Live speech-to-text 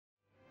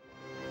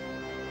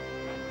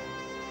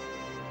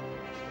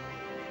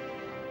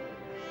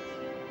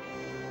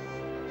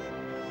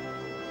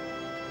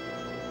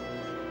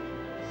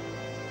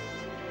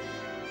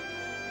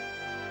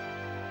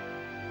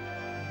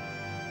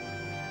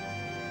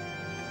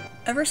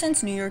Ever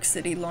since New York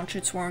City launched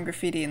its war on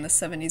graffiti in the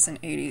 70s and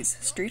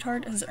 80s, street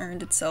art has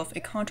earned itself a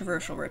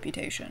controversial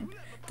reputation.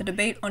 The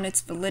debate on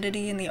its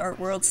validity in the art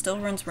world still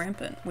runs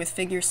rampant, with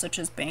figures such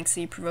as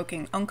Banksy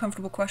provoking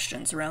uncomfortable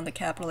questions around the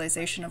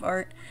capitalization of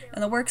art,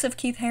 and the works of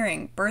Keith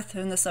Haring, birthed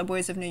in the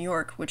subways of New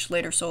York, which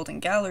later sold in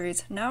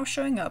galleries, now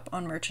showing up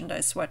on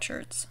merchandise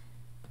sweatshirts.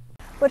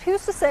 But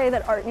who's to say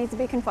that art needs to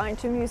be confined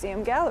to a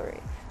museum gallery?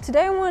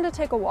 Today I wanted to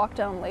take a walk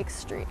down Lake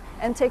Street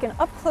and take an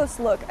up-close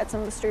look at some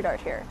of the street art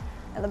here.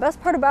 And the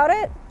best part about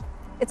it,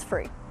 it's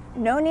free.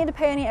 No need to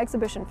pay any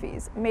exhibition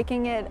fees,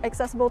 making it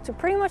accessible to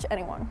pretty much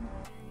anyone.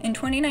 In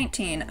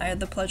 2019, I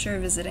had the pleasure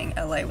of visiting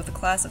LA with a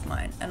class of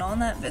mine, and on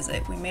that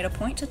visit, we made a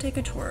point to take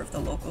a tour of the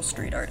local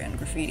street art and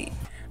graffiti.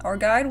 Our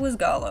guide was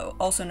Gallo,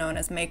 also known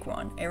as Make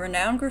One, a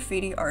renowned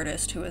graffiti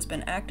artist who has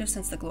been active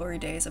since the glory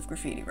days of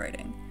graffiti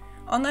writing.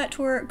 On that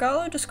tour,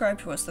 Gallo described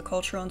to us the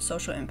cultural and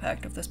social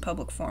impact of this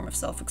public form of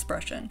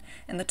self-expression,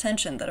 and the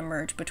tension that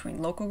emerged between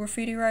local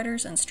graffiti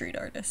writers and street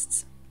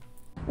artists.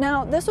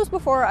 Now, this was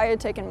before I had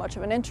taken much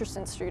of an interest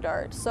in street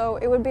art, so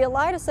it would be a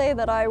lie to say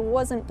that I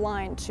wasn't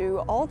blind to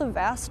all the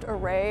vast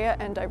array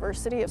and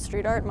diversity of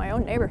street art in my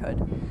own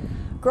neighborhood.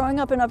 Growing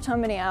up in uptown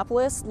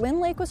Minneapolis,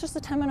 LynLake was just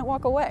a 10-minute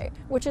walk away,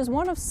 which is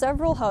one of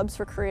several hubs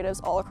for creatives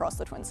all across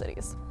the Twin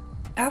Cities.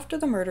 After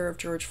the murder of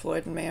George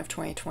Floyd in May of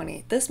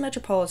 2020, this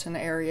metropolitan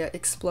area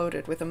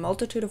exploded with a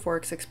multitude of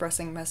works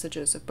expressing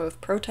messages of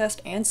both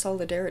protest and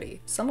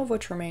solidarity, some of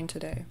which remain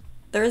today.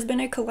 There has been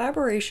a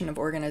collaboration of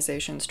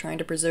organizations trying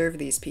to preserve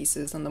these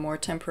pieces on the more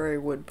temporary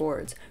wood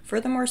boards,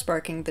 furthermore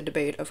sparking the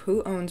debate of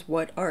who owns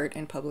what art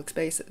in public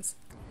spaces.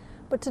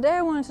 But today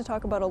I wanted to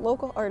talk about a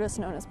local artist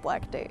known as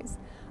Daze.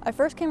 I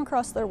first came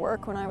across their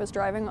work when I was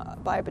driving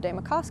by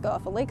Daze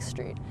off of Lake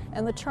Street,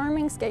 and the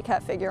charming skate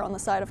cat figure on the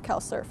side of Cal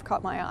Surf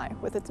caught my eye,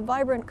 with its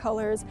vibrant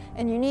colors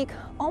and unique,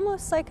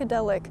 almost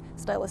psychedelic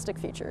stylistic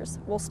features.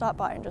 We'll stop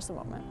by in just a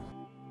moment.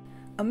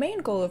 A main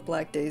goal of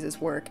Daze's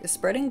work is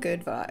spreading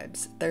good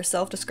vibes. They're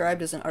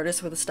self-described as an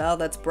artist with a style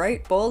that's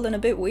bright, bold, and a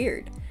bit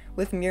weird.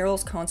 With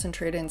murals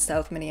concentrated in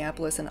South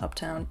Minneapolis and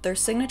Uptown, their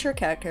signature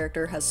cat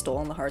character has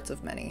stolen the hearts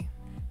of many.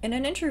 In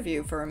an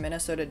interview for a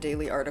Minnesota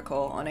Daily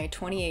article on a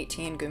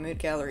 2018 Gamut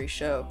Gallery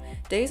show,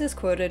 Daze is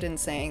quoted in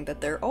saying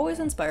that they're always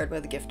inspired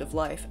by the gift of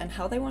life and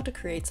how they want to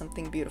create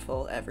something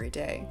beautiful every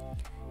day.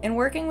 In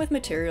working with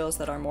materials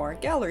that are more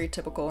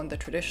gallery-typical in the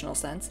traditional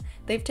sense,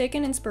 they've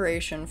taken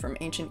inspiration from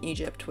ancient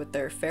Egypt with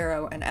their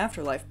pharaoh and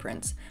afterlife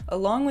prints,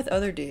 along with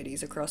other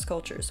deities across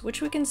cultures, which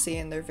we can see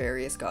in their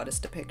various goddess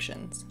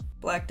depictions.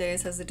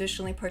 Daze has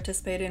additionally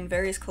participated in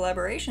various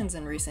collaborations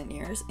in recent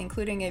years,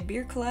 including a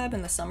beer collab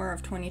in the summer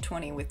of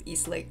 2020 with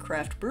LynLake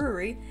Craft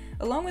Brewery,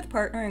 along with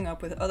partnering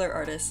up with other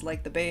artists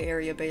like the Bay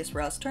Area-based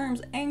Rouse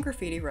Terms and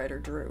graffiti writer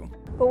Drew.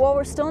 But while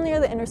we're still near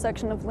the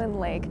intersection of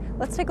LynLake,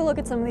 let's take a look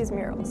at some of these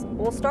murals.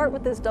 We'll start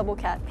with this double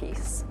cat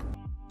piece.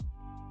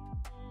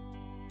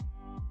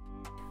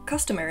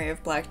 Customary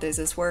of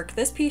Daze's work,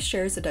 this piece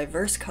shares a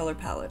diverse color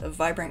palette of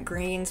vibrant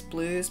greens,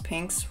 blues,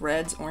 pinks,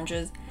 reds,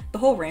 oranges, the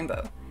whole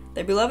rainbow.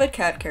 Their beloved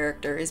cat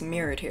character is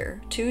mirrored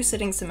here, two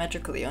sitting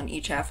symmetrically on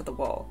each half of the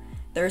wall.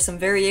 There is some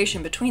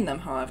variation between them,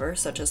 however,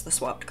 such as the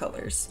swapped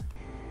colors.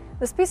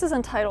 This piece is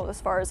untitled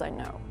as far as I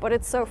know, but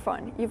it's so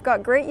fun. You've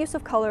got great use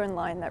of color and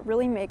line that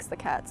really makes the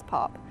cats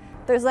pop.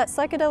 There's that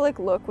psychedelic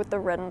look with the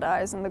reddened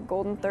eyes and the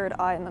golden third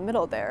eye in the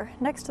middle there,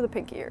 next to the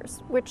pink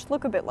ears, which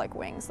look a bit like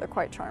wings. They're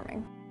quite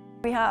charming.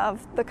 We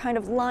have the kind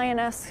of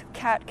lioness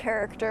cat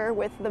character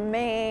with the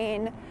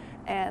mane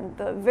and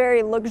the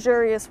very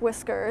luxurious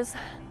whiskers.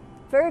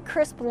 Very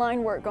crisp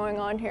line work going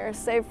on here,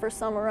 save for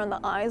some around the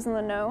eyes and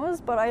the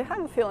nose, but I have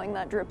a feeling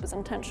that drip is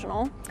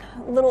intentional.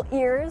 Little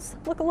ears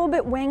look a little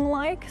bit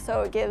wing-like,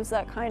 so it gives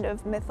that kind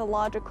of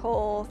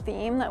mythological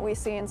theme that we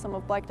see in some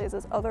of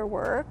Daze's other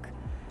work.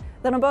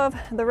 Then above,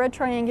 the red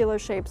triangular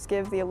shapes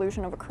give the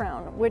illusion of a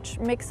crown, which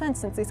makes sense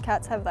since these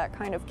cats have that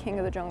kind of king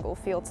of the jungle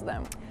feel to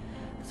them.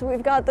 So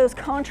we've got those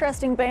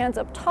contrasting bands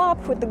up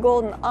top with the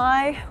golden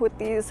eye, with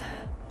these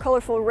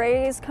colorful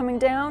rays coming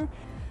down.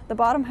 The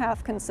bottom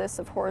half consists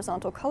of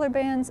horizontal color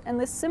bands, and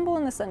this symbol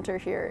in the center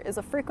here is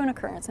a frequent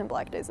occurrence in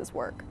Daze's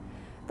work.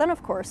 Then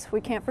of course,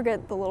 we can't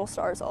forget the little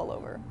stars all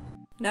over.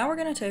 Now we're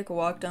going to take a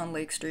walk down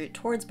Lake Street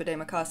towards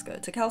Daze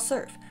to Cal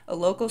Surf, a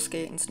local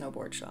skate and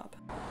snowboard shop.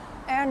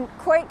 And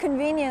quite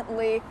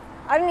conveniently,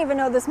 I didn't even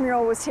know this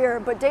mural was here,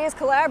 but Daze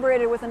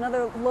collaborated with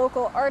another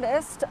local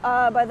artist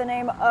by the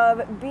name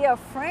of Bia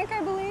Frank,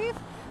 I believe.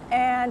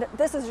 And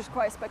this is just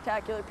quite a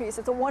spectacular piece.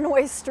 It's a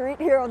one-way street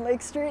here on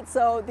Lake Street,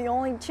 so the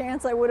only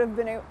chance I would have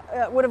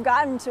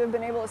gotten to have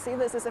been able to see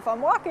this is if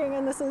I'm walking,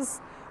 and this is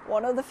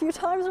one of the few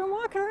times I'm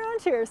walking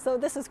around here, so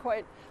this is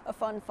quite a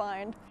fun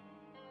find.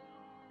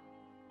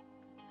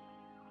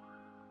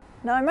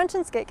 Now, I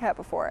mentioned Skate Cat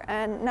before,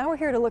 and now we're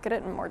here to look at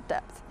it in more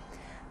depth.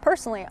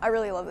 Personally, I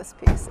really love this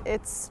piece.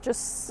 It's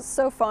just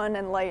so fun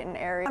and light and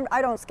airy.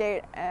 I don't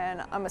skate,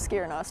 and I'm a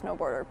skier, not a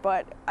snowboarder,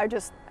 but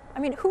I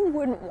mean, who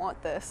wouldn't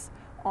want this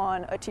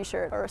on a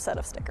t-shirt or a set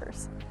of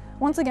stickers?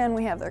 Once again,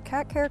 we have their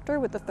cat character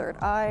with the third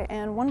eye,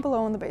 and one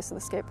below on the base of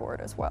the skateboard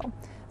as well.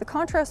 The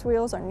contrast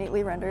wheels are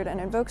neatly rendered and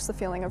invokes the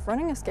feeling of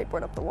running a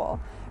skateboard up the wall.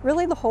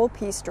 Really, the whole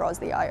piece draws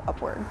the eye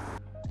upward.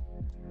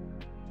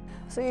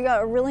 So you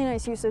got a really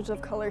nice usage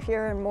of color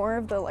here and more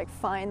of the like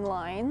fine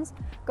lines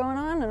going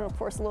on, and of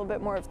course a little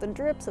bit more of the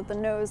drips at the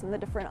nose and the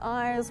different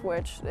eyes,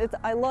 which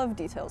I love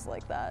details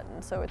like that,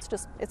 and so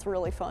it's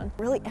really fun.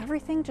 Really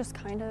everything just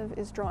kind of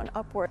is drawn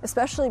upward,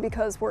 especially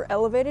because we're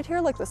elevated here,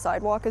 like the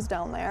sidewalk is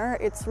down there.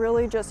 It's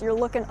really just, you're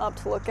looking up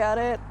to look at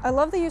it. I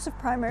love the use of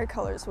primary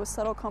colors with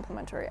subtle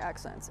complementary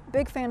accents.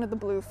 Big fan of the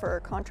blue fur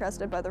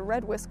contrasted by the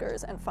red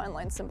whiskers and fine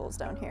line symbols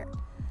down here.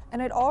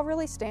 And it all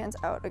really stands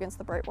out against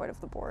the bright white of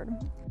the board.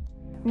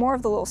 More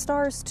of the little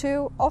stars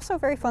too. Also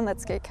very fun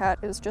that Skate Cat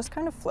is just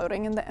kind of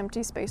floating in the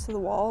empty space of the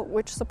wall,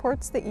 which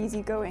supports the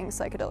easygoing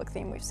psychedelic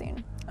theme we've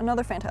seen.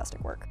 Another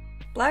fantastic work.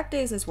 Black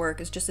Daze's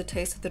work is just a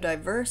taste of the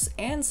diverse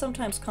and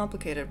sometimes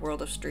complicated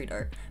world of street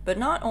art, but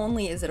not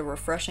only is it a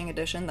refreshing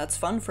addition that's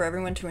fun for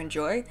everyone to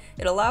enjoy,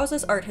 it allows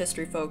us art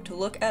history folk to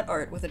look at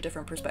art with a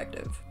different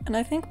perspective. And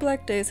I think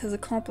Black Daze has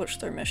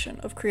accomplished their mission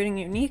of creating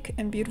unique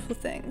and beautiful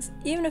things,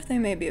 even if they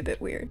may be a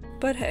bit weird.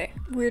 But hey,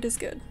 weird is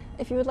good.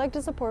 If you would like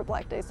to support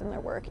Black Daze in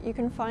their work, you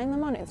can find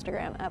them on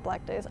Instagram at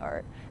Black Daze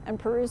Art and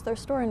peruse their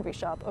store and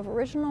shop of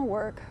original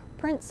work,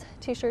 prints,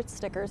 t-shirts,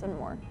 stickers, and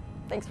more.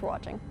 Thanks for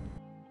watching.